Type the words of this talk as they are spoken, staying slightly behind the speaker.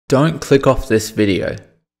Don't click off this video.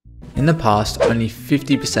 In the past, only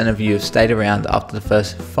 50% of you have stayed around after the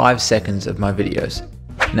first 5 seconds of my videos.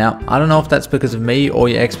 Now, I don't know if that's because of me or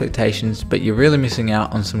your expectations, but you're really missing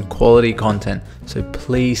out on some quality content, so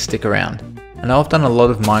please stick around. I know I've done a lot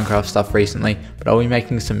of Minecraft stuff recently, but I'll be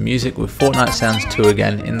making some music with Fortnite Sounds 2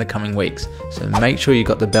 again in the coming weeks, so make sure you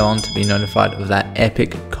got the bell on to be notified of that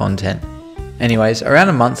epic content. Anyways, around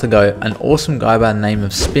a month ago, an awesome guy by the name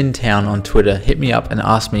of Spintown on Twitter hit me up and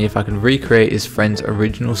asked me if I could recreate his friend's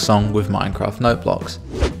original song with Minecraft note blocks.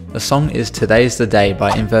 The song is Today's the Day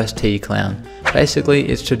by Inverse T Clown. Basically,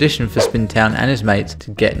 it's tradition for Spintown and his mates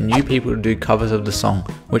to get new people to do covers of the song,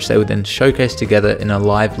 which they would then showcase together in a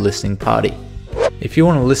live listening party. If you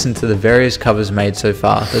want to listen to the various covers made so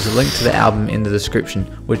far, there's a link to the album in the description,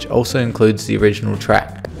 which also includes the original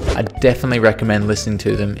track. I definitely recommend listening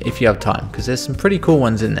to them if you have time, because there's some pretty cool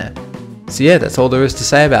ones in there. So yeah, that's all there is to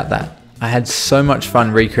say about that. I had so much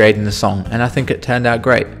fun recreating the song, and I think it turned out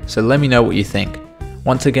great, so let me know what you think.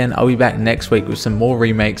 Once again, I'll be back next week with some more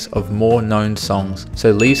remakes of more known songs,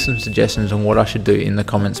 so leave some suggestions on what I should do in the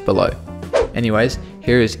comments below. Anyways,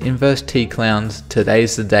 here is Inverse T Clown's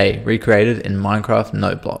Today's the Day, recreated in Minecraft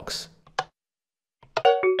note blocks.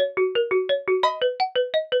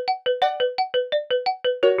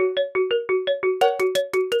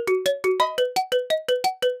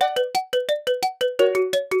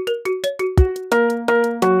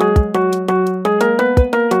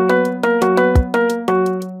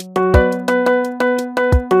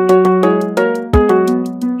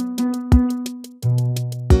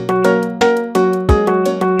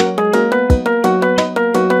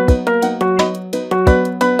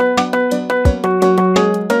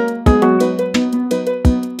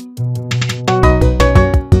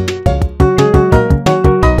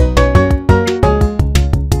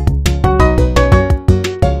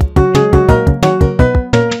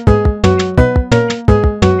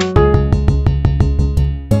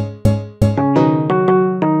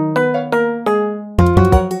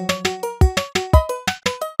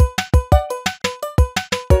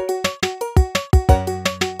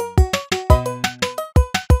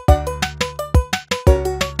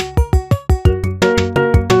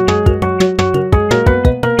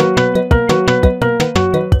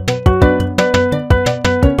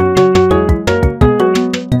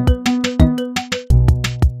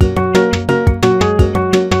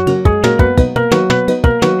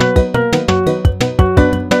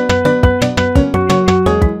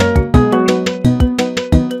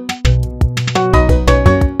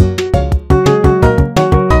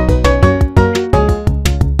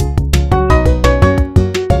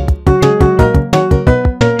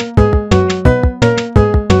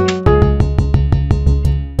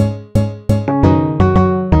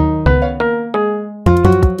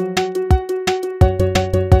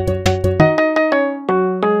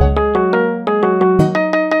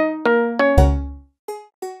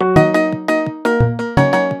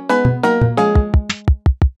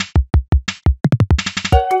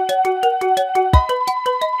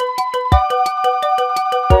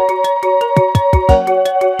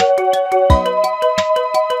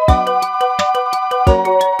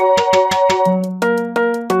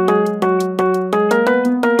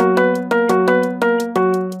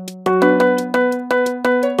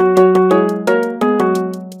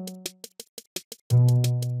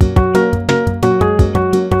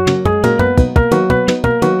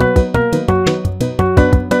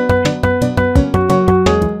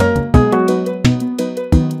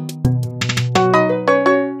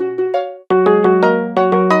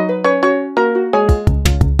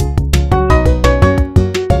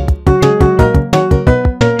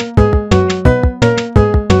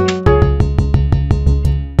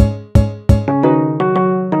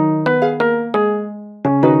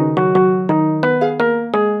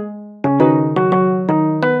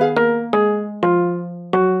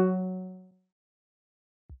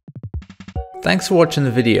 Thanks for watching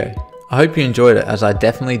the video. I hope you enjoyed it, as I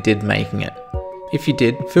definitely did making it. If you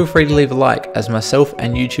did, feel free to leave a like, as myself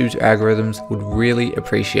and YouTube's algorithms would really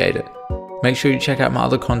appreciate it. Make sure you check out my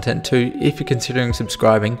other content too if you're considering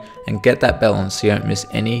subscribing, and get that bell on so you don't miss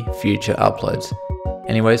any future uploads.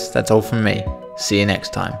 Anyways, that's all from me. See you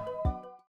next time.